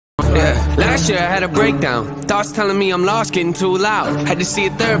Yeah, last year I had a breakdown. Thoughts telling me I'm lost, getting too loud. Had to see a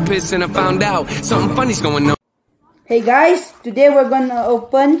therapist and I found out something funny's going on. Hey guys, today we're gonna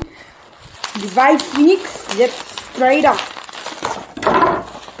open Beyblade Phoenix. Let's try it out.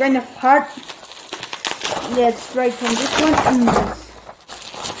 Kind of hard. Let's try from this one.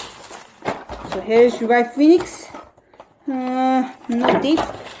 So here's Beyblade Phoenix. No tape.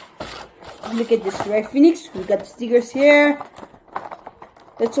 Look at this Beyblade Phoenix. We got the stickers here.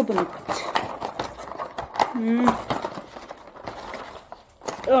 Let's open it.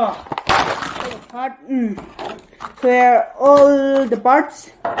 Oh, hard. So here are all the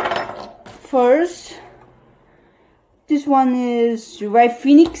parts. First, this one is Beyblade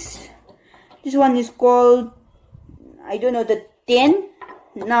Phoenix. This one is called, I don't know, the 10.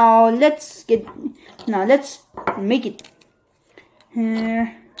 Now let's make it.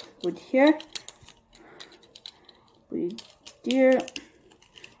 Put here. Put it here.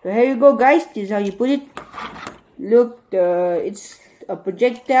 So here you go, guys. This is how you put it. Look, it's a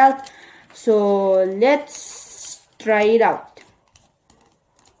projectile. So let's try it out.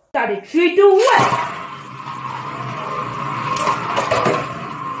 Got it. 3, 2, 1.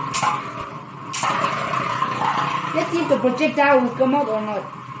 Let's see if the projectile will come out or not.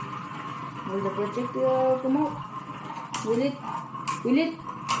 Will the projectile come out? Will it? Will it?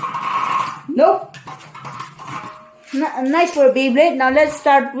 Nope. Nice for a Beyblade. Now let's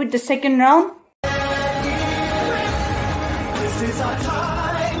start with the second round. This is our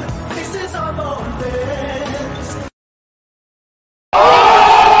time. This is our moment.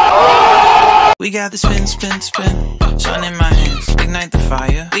 We got the spin, spin, spin. Sun in my hands, ignite the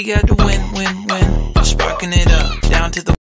fire. We got the win, win, win. Sparking it up, down to the